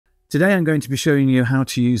Today I'm going to be showing you how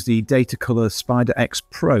to use the Datacolor Spyder X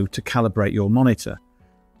Pro to calibrate your monitor.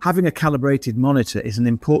 Having a calibrated monitor is an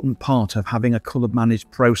important part of having a colour managed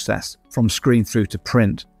process from screen through to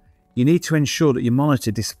print. You need to ensure that your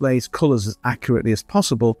monitor displays colours as accurately as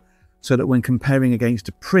possible so that when comparing against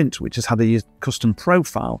a print which has had a custom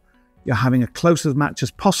profile, you're having a close as match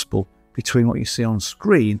as possible between what you see on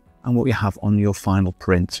screen and what you have on your final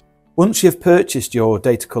print. Once you've purchased your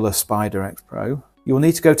Datacolor Spyder X Pro, you will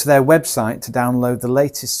need to go to their website to download the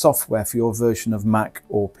latest software for your version of Mac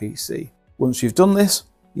or PC. Once you've done this,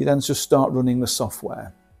 you then just start running the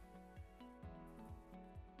software.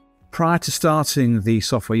 Prior to starting the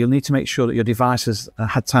software, you'll need to make sure that your device has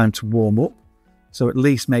had time to warm up, so at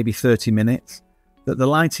least maybe 30 minutes, that the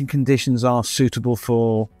lighting conditions are suitable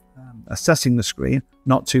for assessing the screen,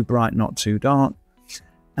 not too bright, not too dark,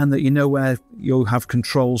 and that you know where you'll have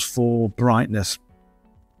controls for brightness.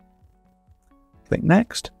 Click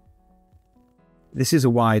Next. This is a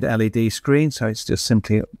wide LED screen, so it's just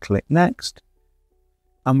simply click Next.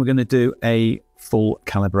 And we're going to do a full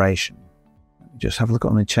calibration. Just have a look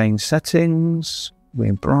on the change settings. We're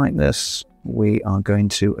in brightness. We are going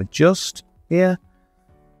to adjust here.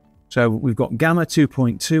 So we've got gamma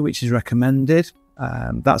 2.2, which is recommended.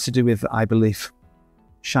 That's to do with, I believe,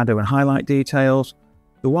 shadow and highlight details.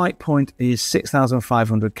 The white point is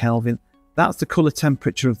 6,500 Kelvin. That's the color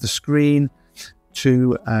temperature of the screen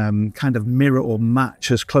to kind of mirror or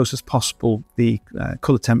match as close as possible the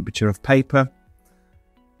color temperature of paper.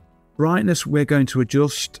 Brightness we're going to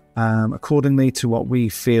adjust accordingly to what we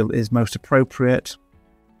feel is most appropriate.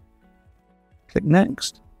 Click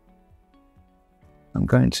Next. I'm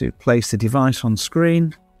going to place the device on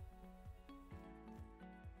screen.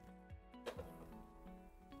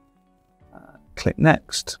 Click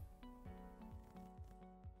Next.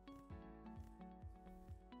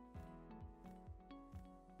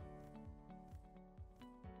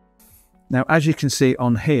 Now, as you can see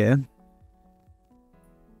on here,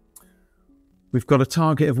 we've got a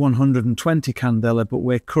target of 120 candela, but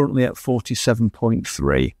we're currently at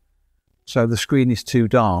 47.3. So the screen is too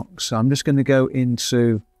dark. So I'm just going to go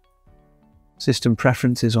into System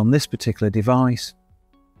Preferences on this particular device,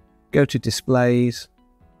 go to Displays,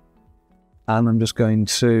 and I'm just going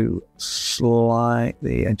to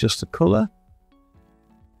slightly adjust the color,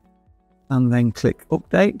 and then click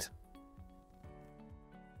Update.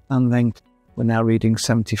 And then we're now reading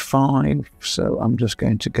 75. So I'm just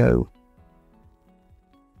going to go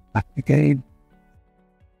back again,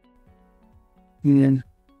 in,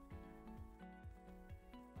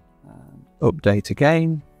 update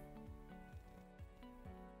again,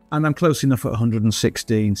 and I'm close enough at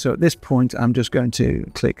 116. So at this point, I'm just going to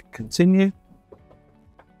click Continue.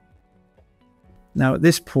 Now at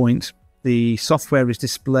this point, the software is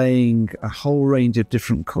displaying a whole range of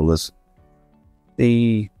different colors.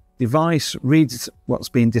 The device reads what's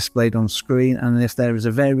being displayed on screen, and if there is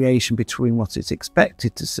a variation between what it's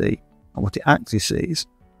expected to see and what it actually sees,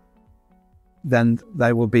 then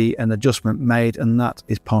there will be an adjustment made, and that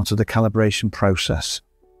is part of the calibration process.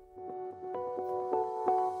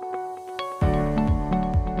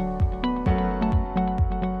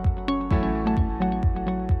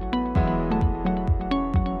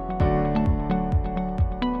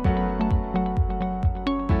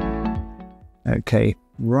 Okay,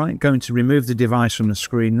 right, going to remove the device from the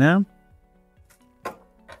screen now.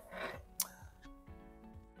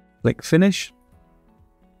 Click Finish.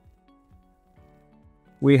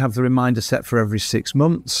 We have the reminder set for every 6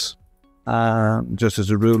 months. Just as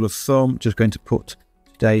a rule of thumb, just going to put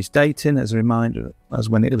today's date in as a reminder as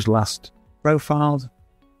when it was last profiled.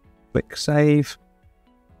 Click Save.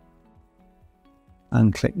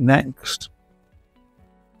 And click Next.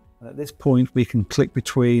 And at this point, we can click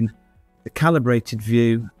between the calibrated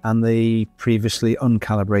view and the previously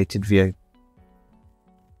uncalibrated view.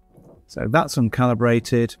 So that's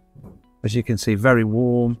uncalibrated. As you can see, very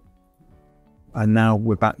warm. And now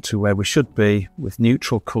we're back to where we should be with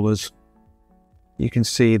neutral colours. You can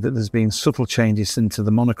see that there's been subtle changes into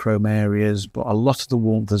the monochrome areas, but a lot of the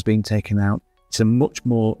warmth has been taken out. It's a much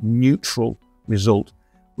more neutral result,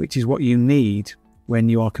 which is what you need when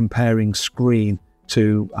you are comparing screen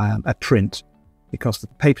to a print, because the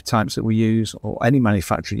paper types that we use, or any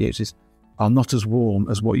manufacturer uses, are not as warm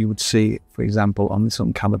as what you would see, for example, on this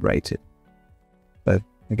uncalibrated. But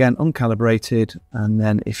again, uncalibrated, and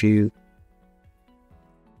then if you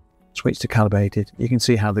switch to calibrated, you can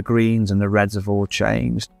see how the greens and the reds have all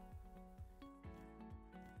changed.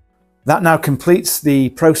 That now completes the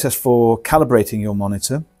process for calibrating your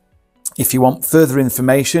monitor. If you want further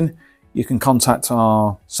information, you can contact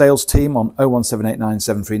our sales team on 01789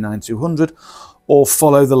 739 200, or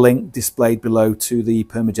follow the link displayed below to the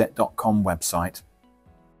PermaJet.com website.